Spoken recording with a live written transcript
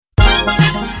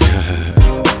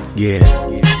Yeah.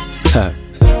 Huh.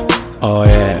 Oh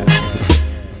yeah.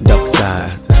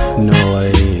 Docside. Know what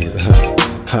it is.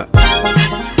 Huh.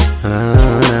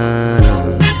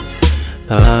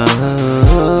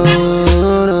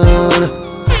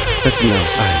 Listen now.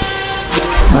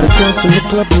 All the girls in the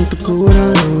club want to go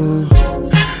down low.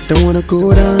 Don't wanna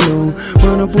go down low.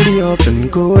 Wanna booty up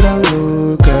and go down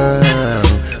low, girl.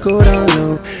 Go down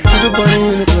low. Everybody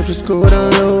in the club just go down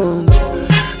low.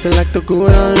 They like to go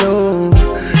down low.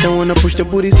 Don't wanna push the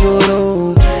booty so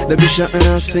low. They be shouting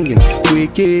and singing,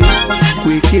 quickie,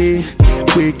 quickie,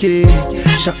 quickie.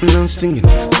 Shouting and singing,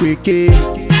 quickie,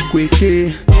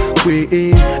 quickie,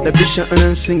 quickie. They be shouting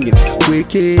and singing,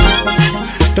 quickie.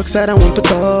 Docside I want to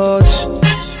touch.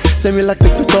 Say me like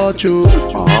to touch you.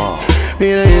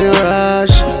 Me not in a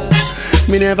rush.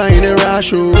 Me never in a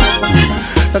rush, oh.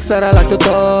 Docside I like to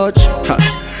touch.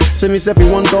 Say me say me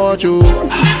want touch you.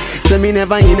 Say me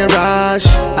never in a rush.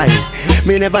 Aye.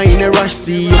 Me never in a rush.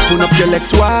 See, open up your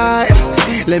legs wide.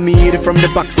 Let me hit it from the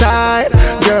backside.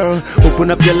 Girl, open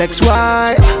up your legs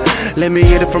wide. Let me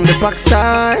hit it from the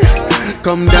backside.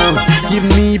 Come down, give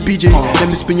me BJ. Let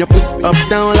me spin your pussy up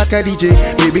down like a DJ.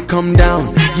 Baby, come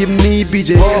down, give me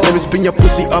BJ. Let me spin your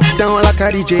pussy up down like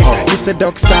a DJ. She said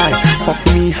Docside, fuck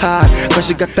me hard. Cause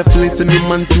she got the feelings in me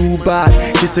man too bad.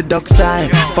 She said Docside,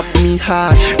 fuck me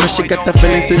hard. Cause she got the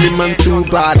feelings in me man too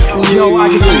bad. Yo, I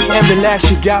can see and relax,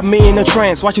 she got me in a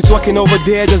trance. Watch you twerking over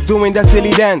there, just doing that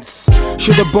silly dance.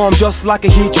 Shoulda bombed just like a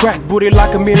heat track. Booty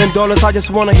like $1 million, I just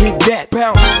wanna hit that.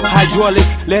 Bounce,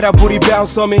 hydraulics, let her booty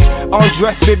bounce on me.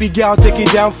 Undress, baby girl, take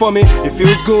it down for me. It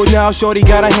feels good now, shorty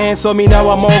got her hands on me. Now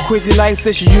I'm all crazy like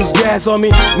say she used gas on me.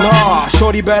 Nah,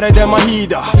 shorty better than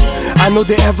Maheeda. I know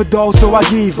they ever dull, so I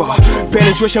give her.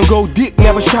 Penetration go deep,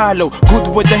 never shallow. Good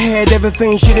with the head,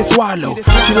 everything she did swallow.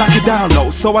 She like it down low,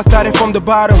 so I started from the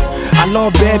bottom. I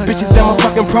love bad bitches, they're my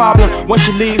fucking problem. When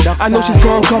she leaves, I know she's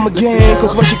gonna come again.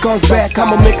 Cause when she comes back,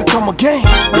 I'ma make her come again.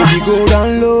 Baby, go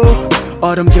down low.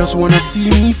 All them girls wanna see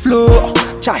me flow.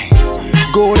 Chai,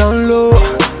 go down low.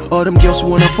 All them girls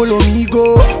wanna follow me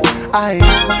go.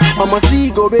 I'm a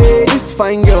see-go, babe. This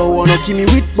fine girl wanna kill me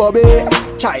with Bobby.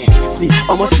 Chai, see,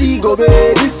 I'm a see-go,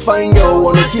 babe. This fine girl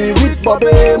wanna kill me with Bobby,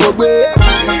 Mogbe.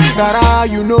 Dada,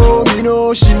 you know me,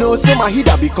 know she knows. Say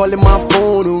Maheeda be calling my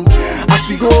phone. Oh. As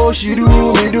we go, she do,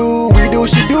 me do, we do,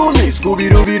 she do me.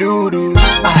 Scooby-Doo-Doo-Doo.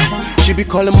 She be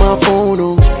calling my phone.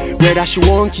 Oh. Whether she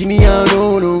want kill me, I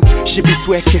don't know. She be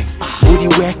twerking, booty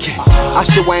working. I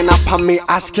she wind up on me,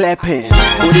 ass clapping,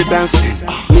 booty bouncing,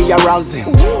 me arousing.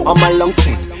 On my long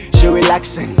thing, she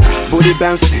relaxing, booty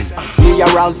bouncing, me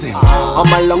arousing. On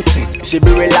my long thing, she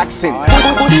be relaxing,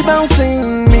 booty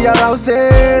bouncing, me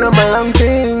arousing. On my long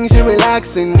thing, she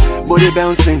relaxing, booty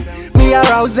bouncing, me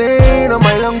arousing. On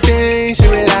my long thing, she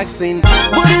relaxing,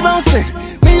 booty bouncing,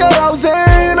 me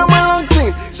arousing. On my long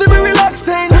thing, she be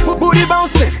relaxing, booty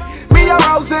bouncing, me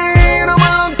arousing. On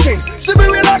my long thing, she be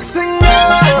relaxing.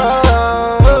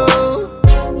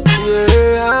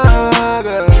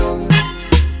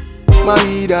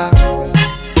 Maheeda,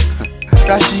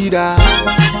 Rashida,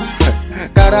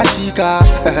 Karashika.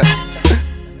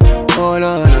 Oh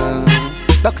no no,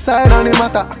 Docside on the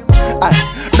matter,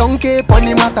 don't keep on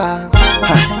the matter.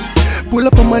 Pull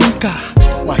up a manica,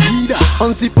 Maheeda,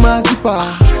 unzip my zipper.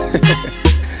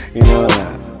 You know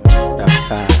that,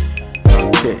 Docside,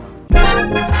 don't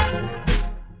keep.